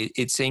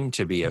 it seemed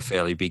to be a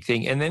fairly big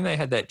thing. And then they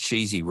had that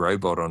cheesy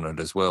robot on it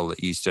as well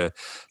that used to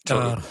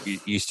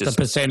the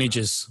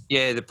percentages.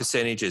 Yeah, the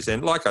percentages.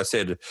 And like I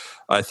said,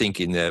 I think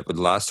the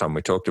last time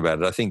we talked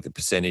about it, I think the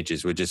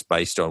percentages were just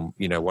based on,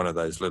 one of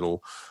those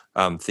little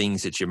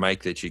things that you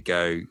make that you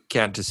go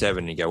count to 7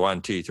 and you go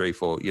 1, 2, 3,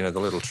 4, the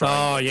little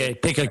triangle. Oh, yeah,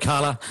 pick a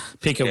colour,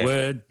 pick a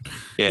word.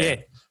 Yeah.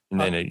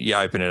 And then you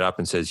open it up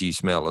and says you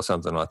smell or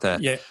something like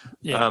that. Yeah.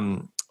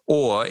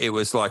 Or it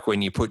was like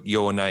when you put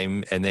your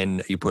name and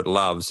then you put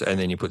Love's and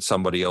then you put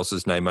somebody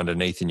else's name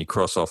underneath and you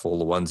cross off all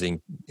the ones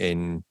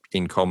in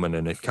common,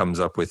 and it comes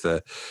up with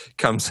a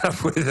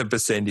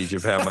percentage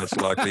of how much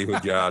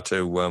likelihood you are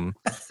to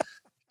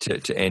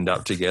end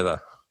up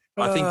together.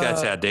 I think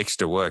that's how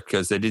Dexter worked,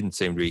 because there didn't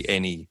seem to be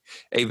any.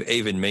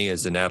 Even me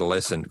as an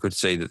adolescent could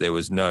see that there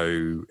was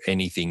no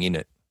anything in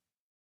it.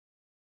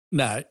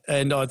 No,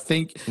 and I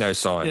think no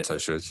science, I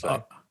should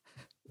say.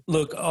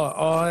 Look,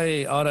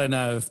 I don't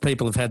know if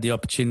people have had the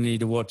opportunity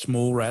to watch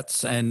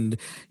Mallrats, and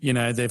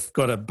they've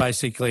got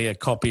basically a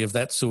copy of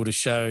that sort of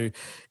show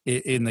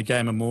in the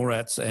game of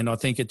Mallrats, and I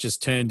think it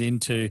just turned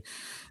into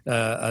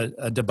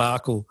a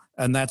debacle,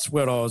 and that's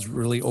what I was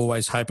really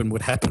always hoping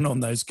would happen on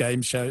those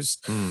game shows.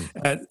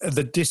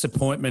 The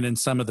disappointment in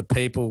some of the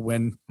people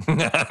when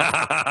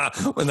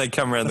when they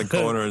come around the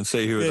corner and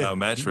see who they'll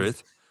match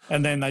with.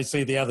 And then they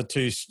see the other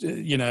two,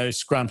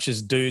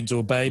 scrumptious dudes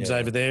or babes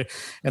over there.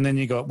 And then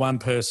you got one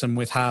person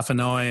with half an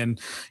eye and,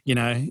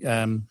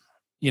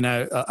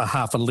 a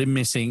half a limb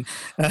missing,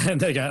 and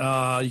they go,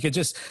 oh, you could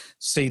just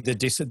see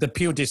the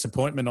pure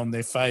disappointment on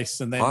their face.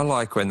 And then I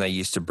like when they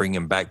used to bring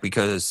them back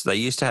because they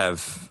used to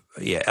have,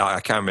 I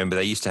can't remember.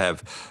 They used to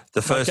have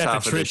the first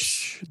half of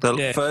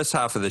first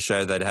half of the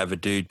show, they'd have a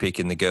dude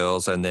picking the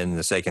girls, and then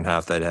the second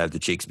half they'd have the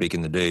chicks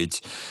picking the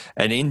dudes,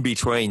 and in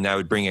between they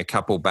would bring a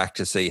couple back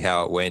to see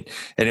how it went.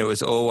 And it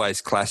was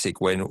always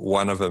classic when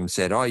one of them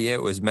said, "Oh yeah,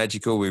 it was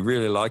magical. We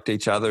really liked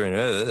each other,"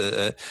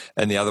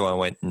 and the other one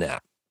went, "Nah,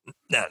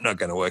 not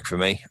going to work for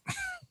me."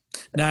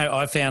 No,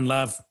 I found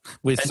love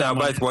with and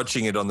someone. They were both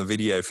watching it on the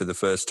video for the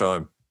first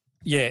time.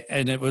 Yeah,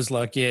 and it was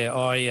like,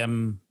 I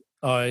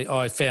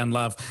found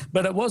love.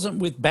 But it wasn't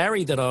with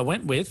Barry that I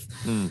went with.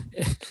 Mm.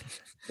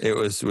 It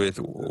was with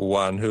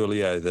Juan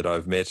Julio that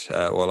I've met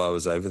while I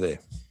was over there.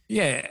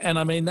 Yeah, and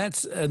I mean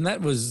that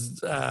was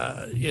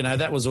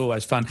that was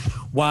always fun.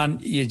 One,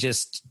 you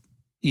just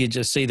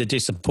see the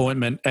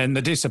disappointment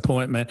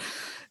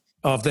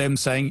of them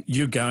saying,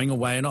 you're going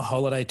away on a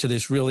holiday to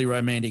this really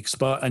romantic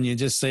spot, and you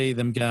just see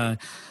them going,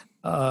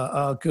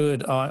 oh,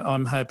 good,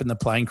 I'm hoping the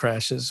plane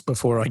crashes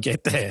before I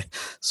get there,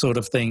 sort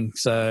of thing.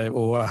 So,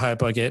 or I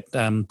hope I get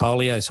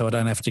polio so I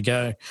don't have to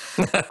go.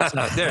 So,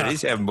 there it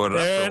is. You haven't brought it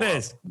up. There it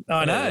is.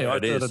 I know.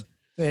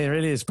 There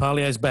it is.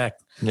 Polio's back.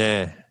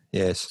 Yeah.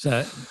 Yes.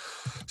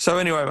 So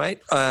anyway, mate,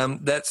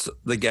 that's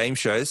the game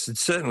shows. It's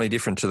certainly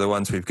different to the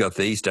ones we've got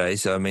these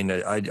days. I mean,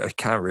 I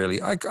can't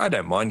really. I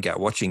don't mind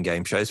watching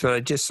game shows, but I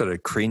just sort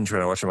of cringe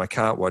when I watch them. I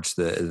can't watch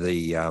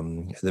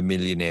the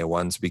millionaire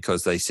ones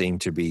because they seem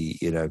to be,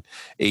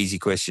 easy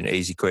question,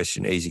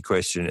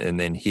 and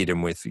then hit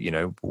them with,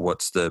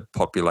 what's the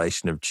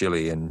population of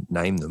Chile and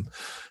name them.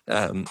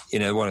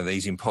 One of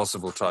these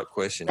impossible type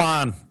questions.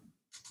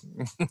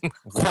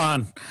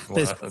 Juan.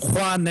 There's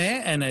Juan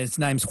there, and his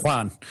name's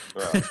Juan.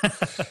 Right.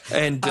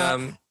 And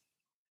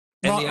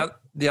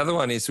the other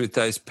one is with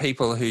those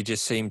people who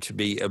just seem to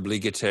be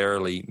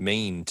obligatorily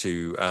mean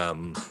to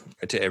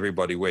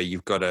everybody. Where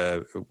you've got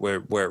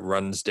where it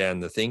runs down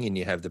the thing, and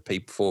you have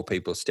the four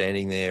people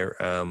standing there.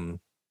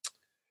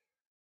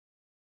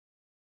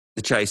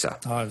 The Chaser.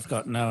 I've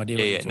got no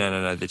idea. Yeah,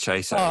 no, the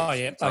Chaser. Oh,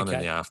 yeah, it's on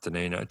in the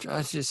afternoon. I don't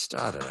know. Just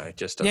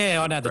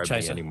I know the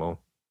Chaser anymore.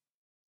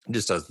 It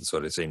just doesn't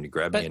sort of seem to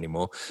grab me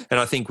anymore. And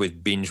I think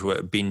with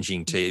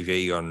binging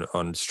TV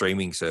on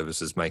streaming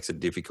services makes it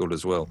difficult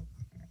as well.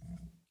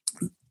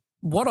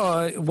 What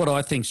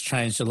I think's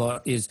changed a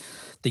lot is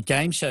the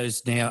game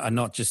shows now are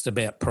not just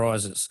about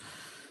prizes.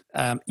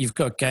 You've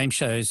got game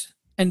shows,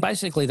 and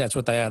basically that's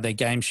what they are. They're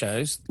game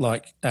shows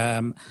like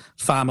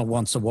Farmer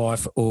Wants a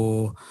Wife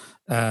or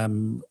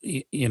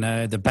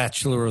The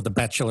Bachelor or The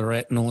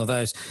Bachelorette and all of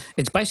those.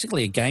 It's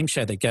basically a game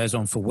show that goes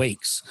on for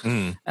weeks.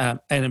 And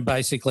then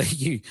basically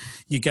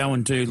you go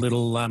and do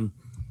little,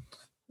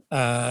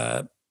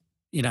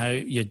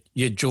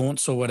 your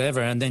jaunts or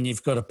whatever, and then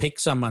you've got to pick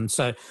someone.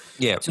 So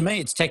to me,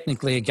 it's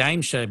technically a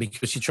game show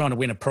because you're trying to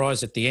win a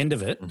prize at the end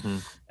of it.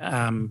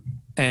 Mm-hmm.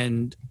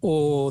 And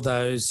all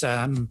those...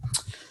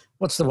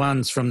 what's the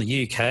ones from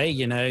the UK,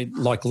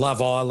 like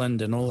Love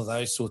Island and all of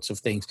those sorts of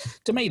things.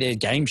 To me, they're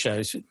game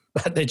shows,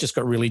 but they've just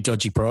got really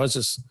dodgy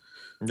prizes.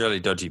 Really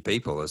dodgy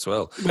people as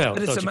well.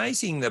 But it's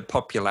amazing the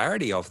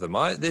popularity of them.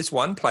 There's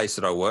one place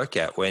that I work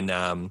at when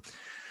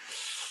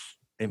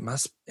it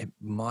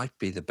might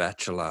be The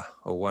Bachelor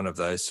or one of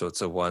those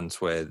sorts of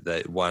ones where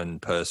one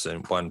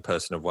person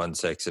of one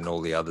sex and all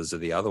the others are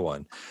the other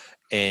one.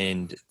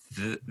 And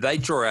they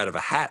draw out of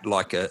a hat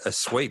like a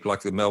sweep,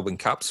 like the Melbourne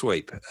Cup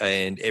sweep,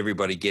 and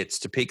everybody gets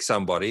to pick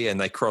somebody and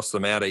they cross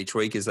them out each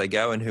week as they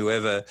go, and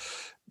whoever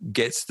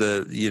gets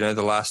the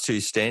last two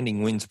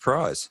standing wins a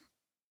prize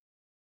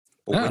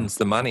or wins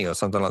the money or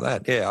something like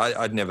that. Yeah,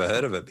 I'd never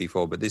heard of it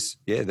before, but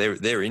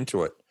they're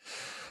into it.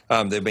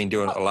 They've been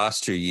doing it the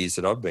last 2 years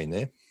that I've been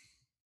there.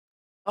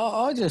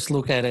 I just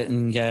look at it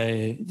and go,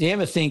 do you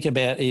ever think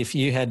about if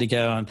you had to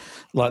go on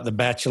like The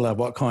Bachelor,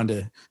 what kind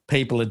of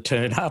people would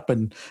turn up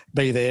and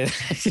be there?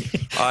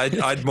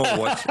 I'd more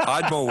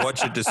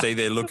watch it to see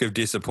their look of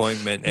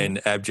disappointment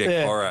and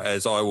abject horror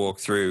as I walk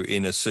through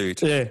in a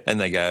suit, and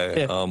they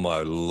go, "Oh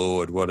my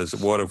Lord, what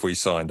have we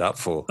signed up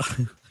for?"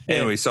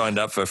 And we signed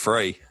up for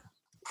free.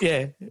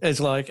 Yeah,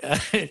 it's like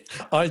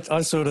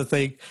I sort of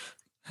think,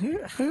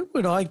 who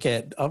would I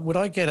get? Would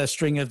I get a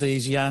string of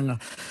these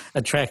young,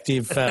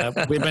 attractive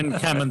women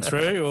coming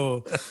through,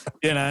 or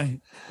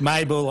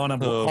Mabel on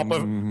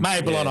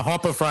a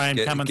hopper frame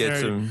coming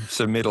through? Get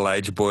some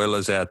middle-aged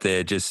boilers out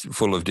there just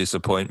full of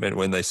disappointment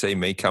when they see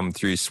me come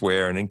through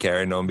swearing and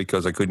carrying on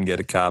because I couldn't get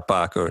a car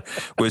park, or it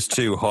was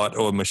too hot,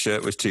 or my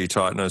shirt was too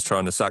tight and I was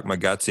trying to suck my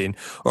guts in,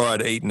 or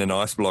I'd eaten an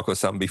ice block or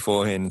something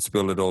beforehand and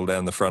spilled it all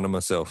down the front of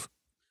myself.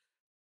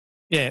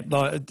 Yeah,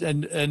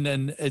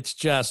 and it's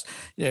just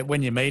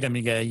when you meet them,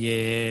 you go,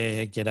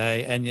 yeah,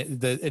 g'day, and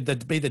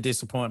the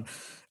disappointment.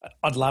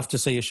 I'd love to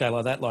see a show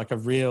like that, like a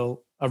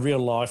real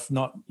life,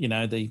 not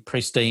the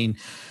pristine,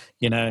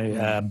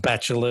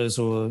 bachelors,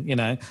 or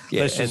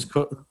let's just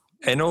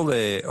and all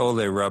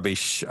their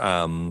rubbish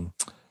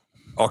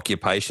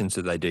occupations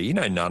that they do, you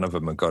know, none of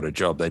them have got a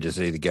job. They just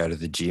either go to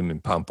the gym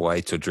and pump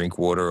weights or drink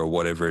water or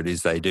whatever it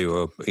is they do,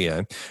 or, you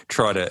know,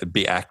 try to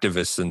be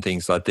activists and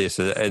things like this.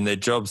 And their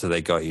jobs that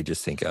they got, you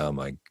just think, oh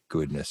my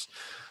goodness.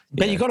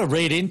 But you got to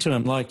read into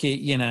them, like,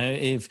 you know,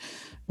 if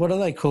what do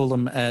they call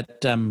them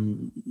at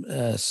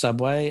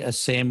Subway? A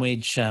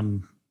sandwich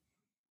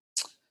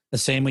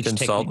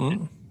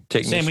consultant.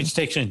 Sandwich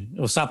technician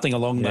or something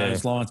along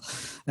those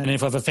lines. And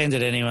if I've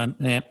offended anyone,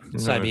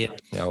 so be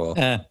it. Oh,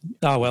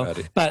 well.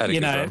 But,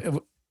 you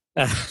know,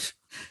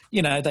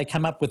 you know, they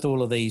come up with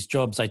all of these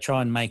jobs. They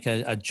try and make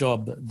a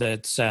job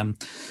that's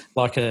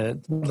like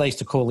what they used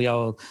to call the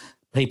old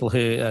people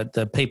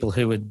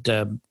who would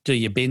do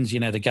your bins, you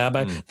know, the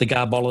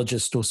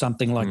garbologist or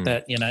something like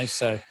that, you know,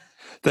 so...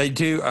 They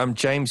do.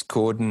 James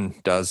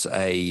Corden does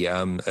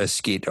a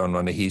skit on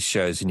one of his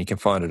shows, and you can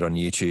find it on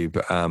YouTube,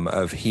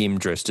 of him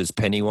dressed as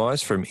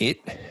Pennywise from It,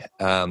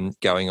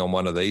 going on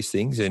one of these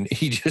things, and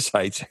he just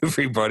hates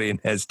everybody and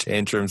has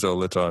tantrums all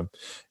the time.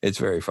 It's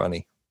very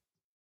funny.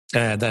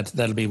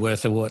 That'll be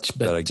worth a watch.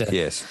 But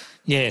yes.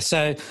 Yeah,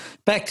 so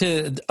back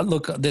to,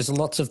 look, there's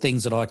lots of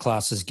things that I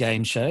class as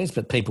game shows,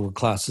 but people would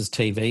class as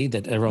TV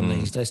that are on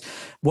these days.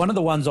 One of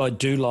the ones I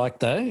do like,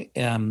 though,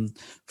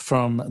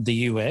 from the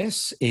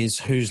US is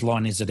Whose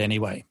Line Is It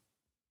Anyway?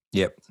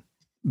 Yep.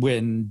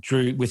 With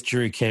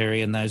Drew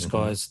Carey and those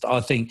guys, I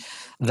think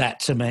that,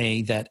 to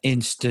me, that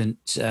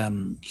instant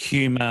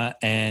humour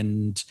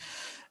and...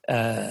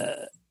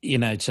 you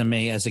know, to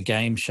me as a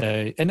game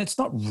show, and it's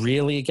not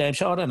really a game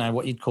show. I don't know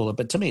what you'd call it,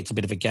 but to me it's a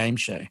bit of a game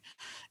show.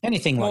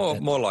 Anything like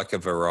that. More like a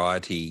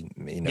variety,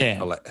 you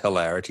know,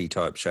 hilarity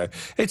type show.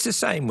 It's the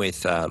same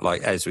with,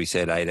 like, as we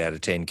said, 8 out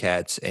of 10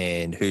 Cats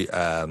and who...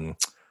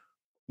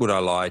 Would I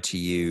Lie to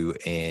You?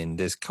 And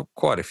there's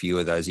quite a few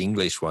of those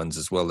English ones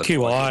as well.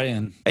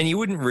 QI. And you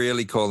wouldn't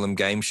really call them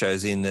game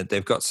shows in that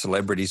they've got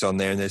celebrities on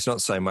there and there's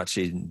not so much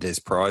there's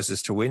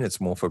prizes to win.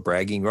 It's more for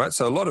bragging, right?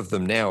 So a lot of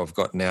them now have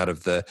gotten out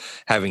of the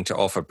having to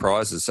offer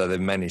prizes, so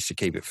they've managed to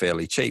keep it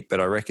fairly cheap.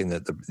 But I reckon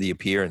that the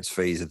appearance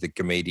fees of the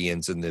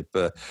comedians and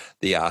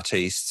the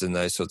artists and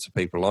those sorts of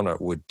people on it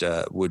would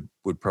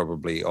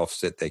probably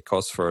offset their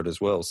costs for it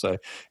as well. So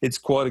it's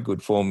quite a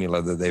good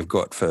formula that they've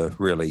got for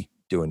really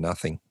doing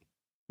nothing.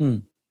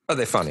 But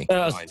they're funny.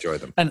 I enjoy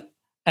them. And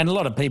a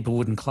lot of people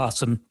wouldn't class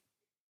them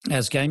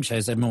as game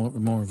shows. They're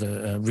more of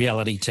a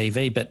reality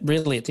TV. But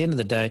really, at the end of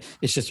the day,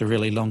 it's just a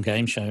really long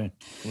game show.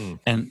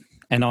 And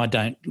I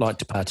don't like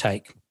to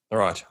partake. All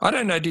right. I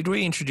don't know. Did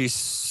we introduce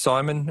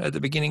Simon at the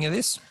beginning of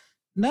this?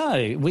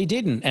 No, we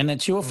didn't. And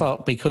it's your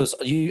fault because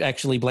you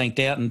actually blanked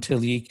out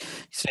until you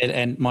said,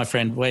 and my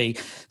friend, we.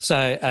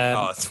 So,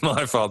 it's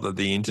my fault that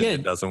the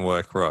internet doesn't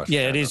work, right?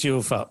 Yeah, it is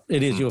your fault.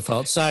 It is your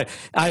fault. So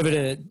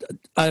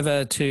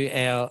over to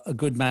our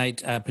good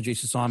mate,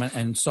 producer Simon,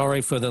 and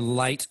sorry for the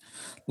late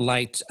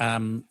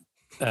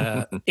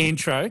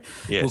intro.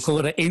 Yes. We'll call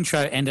it an intro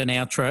and an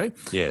outro.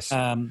 Yes.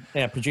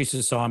 Our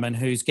producer Simon,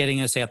 who's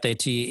getting us out there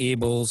to your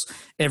earballs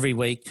every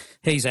week.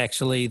 He's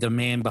actually the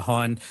man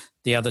behind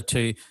the other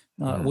two.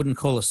 I wouldn't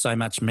call us so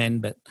much men,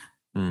 but...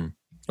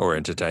 Or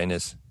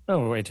entertainers.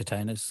 Or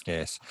entertainers.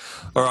 Yes.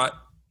 All right.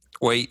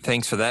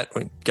 Thanks for that.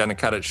 We're going to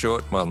cut it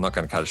short. Well, I'm not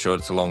going to cut it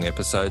short. It's a long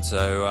episode.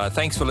 So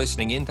thanks for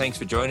listening in. Thanks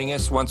for joining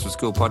us.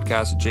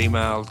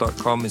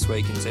 onceforschoolpodcast@gmail.com is where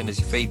you can send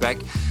us your feedback.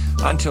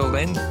 Until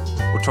then,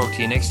 we'll talk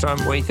to you next time.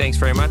 Thanks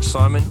very much,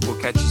 Simon.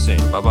 We'll catch you soon.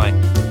 Bye-bye.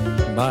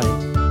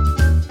 Bye.